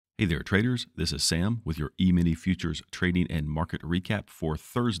Hey there, traders. This is Sam with your E-mini futures trading and market recap for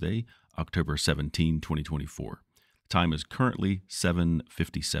Thursday, October 17, 2024. The time is currently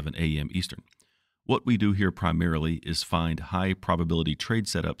 7:57 a.m. Eastern. What we do here primarily is find high probability trade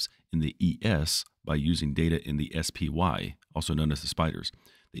setups in the ES by using data in the SPY, also known as the spiders.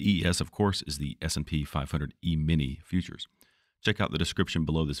 The ES, of course, is the S&P 500 E-mini futures. Check out the description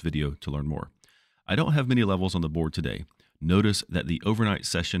below this video to learn more. I don't have many levels on the board today. Notice that the overnight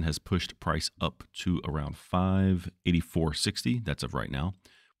session has pushed price up to around 584.60. That's of right now.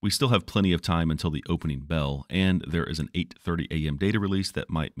 We still have plenty of time until the opening bell, and there is an 8:30 a.m. data release that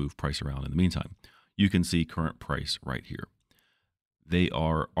might move price around in the meantime. You can see current price right here. They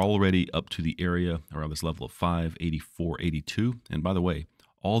are already up to the area around this level of 584.82. And by the way,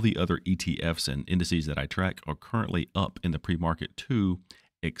 all the other ETFs and indices that I track are currently up in the pre-market too,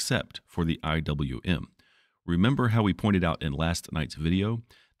 except for the IWM. Remember how we pointed out in last night's video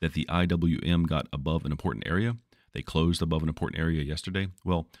that the IWM got above an important area? They closed above an important area yesterday.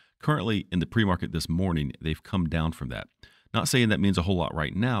 Well, currently in the pre-market this morning, they've come down from that. Not saying that means a whole lot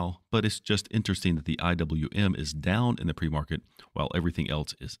right now, but it's just interesting that the IWM is down in the pre-market while everything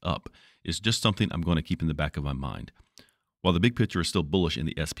else is up. It's just something I'm going to keep in the back of my mind. While the big picture is still bullish in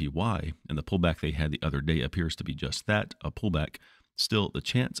the SPY, and the pullback they had the other day appears to be just that, a pullback, still, the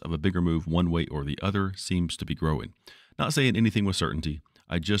chance of a bigger move one way or the other seems to be growing. Not saying anything with certainty,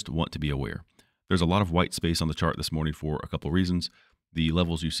 I just want to be aware. There's a lot of white space on the chart this morning for a couple of reasons. The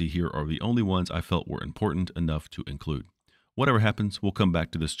levels you see here are the only ones I felt were important enough to include. Whatever happens, we'll come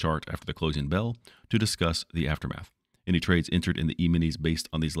back to this chart after the closing bell to discuss the aftermath. Any trades entered in the E-minis based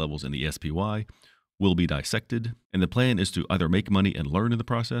on these levels in the SPY will be dissected, and the plan is to either make money and learn in the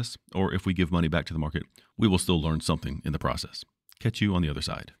process, or if we give money back to the market, we will still learn something in the process. Catch you on the other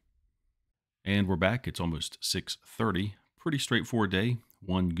side. And we're back. It's almost 6:30. Pretty straightforward day.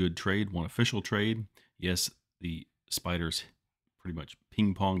 One good trade, one official trade. Yes, the spiders pretty much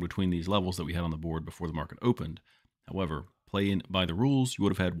ping-ponged between these levels that we had on the board before the market opened. However, playing by the rules, you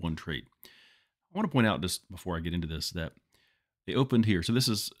would have had one trade. I want to point out just before I get into this that they opened here. So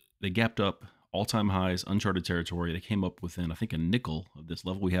they gapped up all-time highs, uncharted territory. They came up within, I think, a nickel of this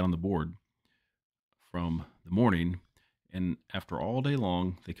level we had on the board from the morning. And after all day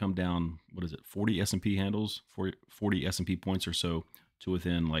long, they come down, 40 S&P handles, 40 S&P points or so to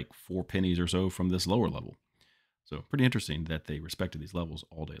within like 4 pennies or so from this lower level. So pretty interesting that they respected these levels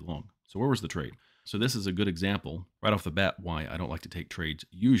all day long. So where was the trade? So this is a good example right off the bat why I don't like to take trades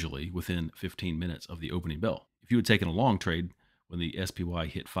usually within 15 minutes of the opening bell. If you had taken a long trade when the SPY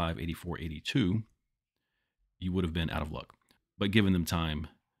hit 584.82, you would have been out of luck. But given them time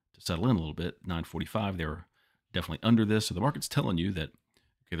to settle in a little bit, 9:45, they were definitely under this. So the market's telling you that,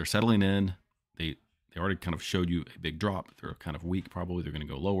 okay, they're settling in. They already kind of showed you a big drop. They're kind of weak. Probably they're going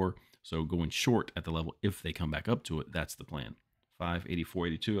to go lower. So going short at the level, if they come back up to it, that's the plan.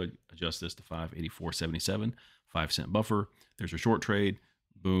 584.82, I adjust this to 584.77, 5-cent buffer. There's your short trade.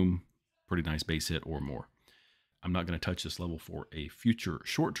 Boom, pretty nice base hit or more. I'm not going to touch this level for a future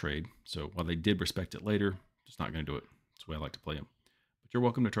short trade. So while they did respect it later, just not going to do it. That's the way I like to play them. But you're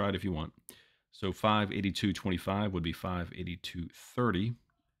welcome to try it if you want. So 582.25 would be 582.30.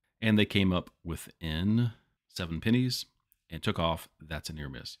 And they came up within 7 pennies and took off. That's a near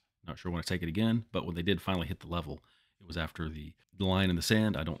miss. Not sure when to take it again, but when they did finally hit the level, it was after the line in the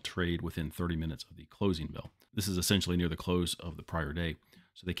sand. I don't trade within 30 minutes of the closing bell. This is essentially near the close of the prior day.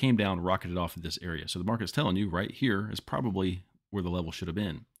 So they came down, rocketed off of this area. So the market's telling you right here is probably where the level should have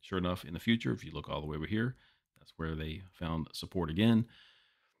been. Sure enough, in the future, if you look all the way over here, that's where they found support again.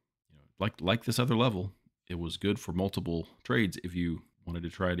 Like this other level, it was good for multiple trades if you wanted to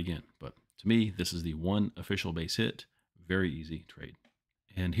try it again. But to me, this is the one official base hit. Very easy trade.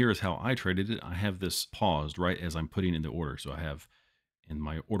 And here is how I traded it. I have this paused right as I'm putting in the order. So I have in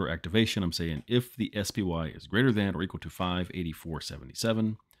my order activation, I'm saying if the SPY is greater than or equal to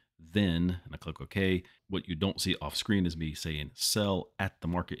 584.77, then, and I click OK. What you don't see off screen is me saying sell at the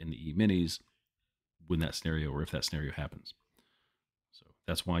market in the E-minis when that scenario or if that scenario happens. So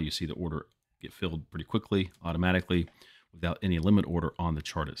that's why you see the order get filled pretty quickly, automatically, without any limit order on the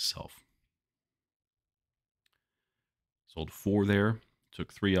chart itself. Sold 4 there,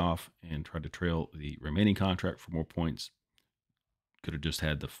 took 3 off, and tried to trail the remaining contract for more points. Could have just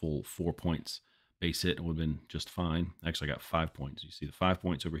had the full 4 points base hit and would have been just fine. Actually, I got 5 points. You see the 5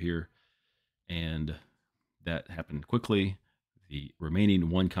 points over here, and that happened quickly. The remaining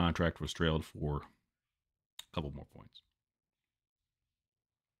 1 contract was trailed for a couple more points.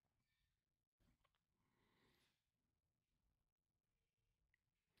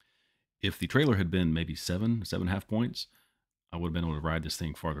 If the trailer had been maybe 7.5 points, I would have been able to ride this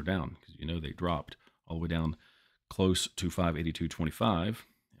thing farther down because they dropped all the way down close to 582.25.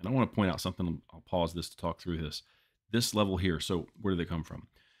 And I want to point out something. I'll pause this to talk through this. This level here, so where do they come from?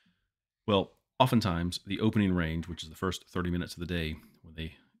 Well, oftentimes the opening range, which is the first 30 minutes of the day, when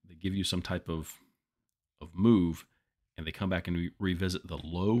they give you some type of move and they come back and revisit the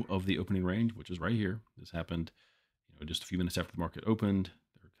low of the opening range, which is right here. This happened just a few minutes after the market opened.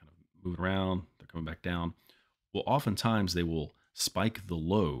 They're kind of moving around. They're coming back down. Well, oftentimes they will spike the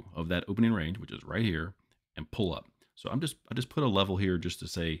low of that opening range, which is right here, and pull up. So I just put a level here just to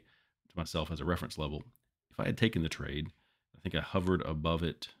say to myself as a reference level. If I had taken the trade, I think I hovered above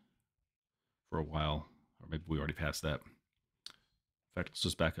it for a while, or maybe we already passed that. In fact, let's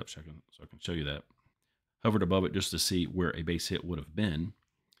just back up so I can show you that. Hovered above it just to see where a base hit would have been,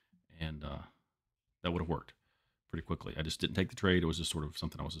 and that would have worked pretty quickly. I just didn't take the trade. It was just sort of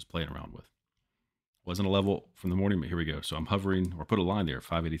something I was just playing around with. Wasn't a level from the morning, but here we go. So I'm hovering, or put a line there,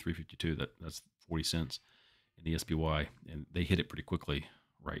 583.52. That's 40 cents in the SPY, and they hit it pretty quickly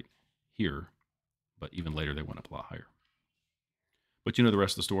right here. But even later, they went up a lot higher. But the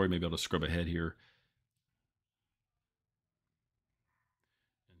rest of the story. Maybe I'll just scrub ahead here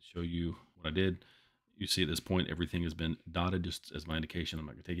and show you what I did. You see at this point, everything has been dotted just as my indication. I'm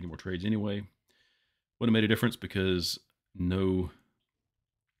not going to take any more trades anyway. Wouldn't have made a difference because no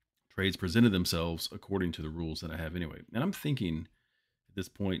trades presented themselves according to the rules that I have anyway. And I'm thinking at this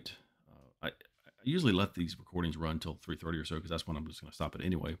point, I usually let these recordings run till 3:30 or so because that's when I'm just going to stop it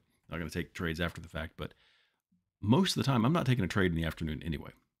anyway. Not going to take trades after the fact, but most of the time I'm not taking a trade in the afternoon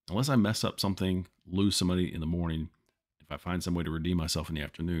anyway. Unless I mess up something, lose some money in the morning, if I find some way to redeem myself in the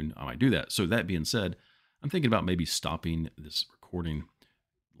afternoon, I might do that. So that being said, I'm thinking about maybe stopping this recording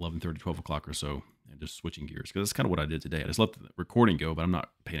 11:30, 12 o'clock or so, and just switching gears, because that's kind of what I did today. I just let the recording go, but I'm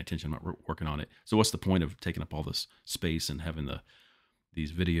not paying attention. I'm not working on it. So what's the point of taking up all this space and having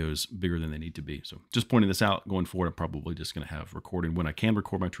these videos bigger than they need to be? So just pointing this out, going forward, I'm probably just going to have recording when I can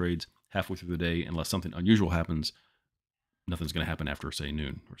record my trades halfway through the day, unless something unusual happens. Nothing's going to happen after, say,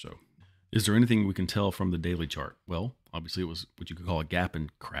 noon or so. Is there anything we can tell from the daily chart? Well, obviously it was what you could call a gap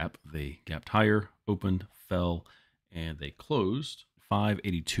and crap. They gapped higher, opened, fell, and they closed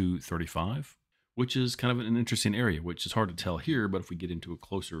 582.35, which is kind of an interesting area, which is hard to tell here. But if we get into a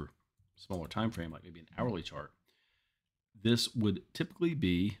closer, smaller time frame, like maybe an hourly chart, this would typically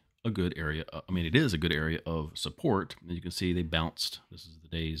be a good area. I mean, it is a good area of support. And you can see they bounced. This is the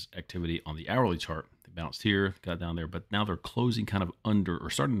day's activity on the hourly chart. They bounced here, got down there, but now they're closing kind of under,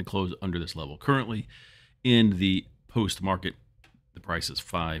 or starting to close under this level. Currently in the post-market, the price is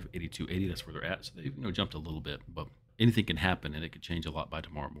 582.80. That's where they're at. So they jumped a little bit, but anything can happen and it could change a lot by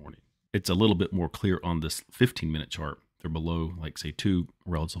tomorrow morning. It's a little bit more clear on this 15-minute chart. They're below, like, say, two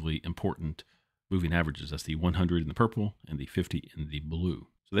relatively important moving averages. That's the 100 in the purple and the 50 in the blue.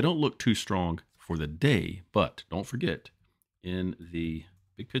 So they don't look too strong for the day, but don't forget, in the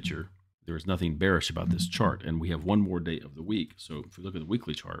big picture, there is nothing bearish about this chart, and we have one more day of the week. So if we look at the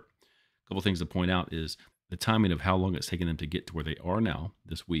weekly chart, a couple things to point out is the timing of how long it's taken them to get to where they are now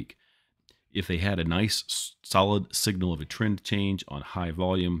this week. If they had a nice solid signal of a trend change on high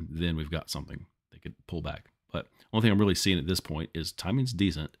volume, then we've got something. They could pull back. But one thing I'm really seeing at this point is timing's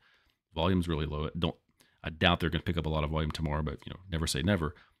decent. Volume's really low. I doubt they're going to pick up a lot of volume tomorrow, but never say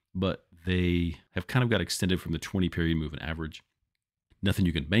never. But they have kind of got extended from the 20 period moving average. Nothing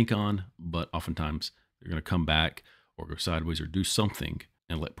you can bank on, but oftentimes they're going to come back or go sideways or do something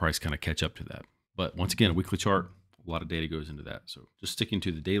and let price kind of catch up to that. But once again, a weekly chart, a lot of data goes into that. So just sticking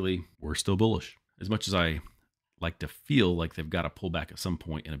to the daily, we're still bullish. As much as I like to feel like they've got to pull back at some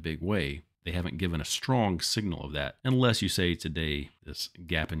point in a big way, they haven't given a strong signal of that, unless you say today this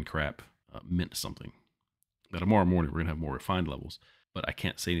gap and crap meant something. But tomorrow morning, we're going to have more refined levels. But I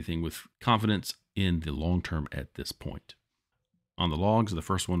can't say anything with confidence in the long term at this point. On the logs, the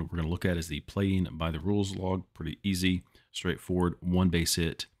first one we're going to look at is the playing by the rules log. Pretty easy, straightforward. One base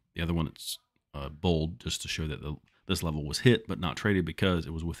hit. The other one it's bold, just to show that this level was hit but not traded because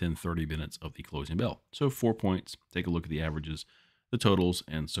it was within 30 minutes of the closing bell. So 4 points. Take a look at the averages, the totals,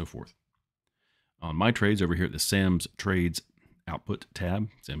 and so forth. On my trades over here at the Sam's Trades output tab,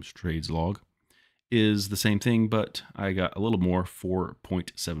 Sam's Trades log, is the same thing, but I got a little more,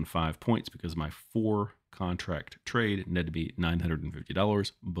 4.75 points, because my 4 contract trade netted me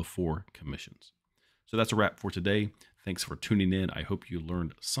 $950 before commissions. So that's a wrap for today. Thanks for tuning in. I hope you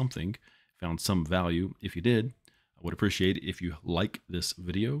learned something, found some value. If you did, I would appreciate it if you like this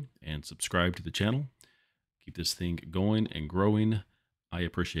video and subscribe to the channel. Keep this thing going and growing. I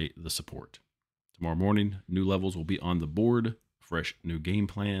appreciate the support. Tomorrow morning, new levels will be on the board, fresh new game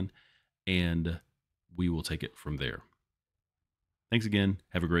plan, and we will take it from there. Thanks again.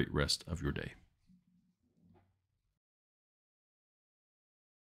 Have a great rest of your day.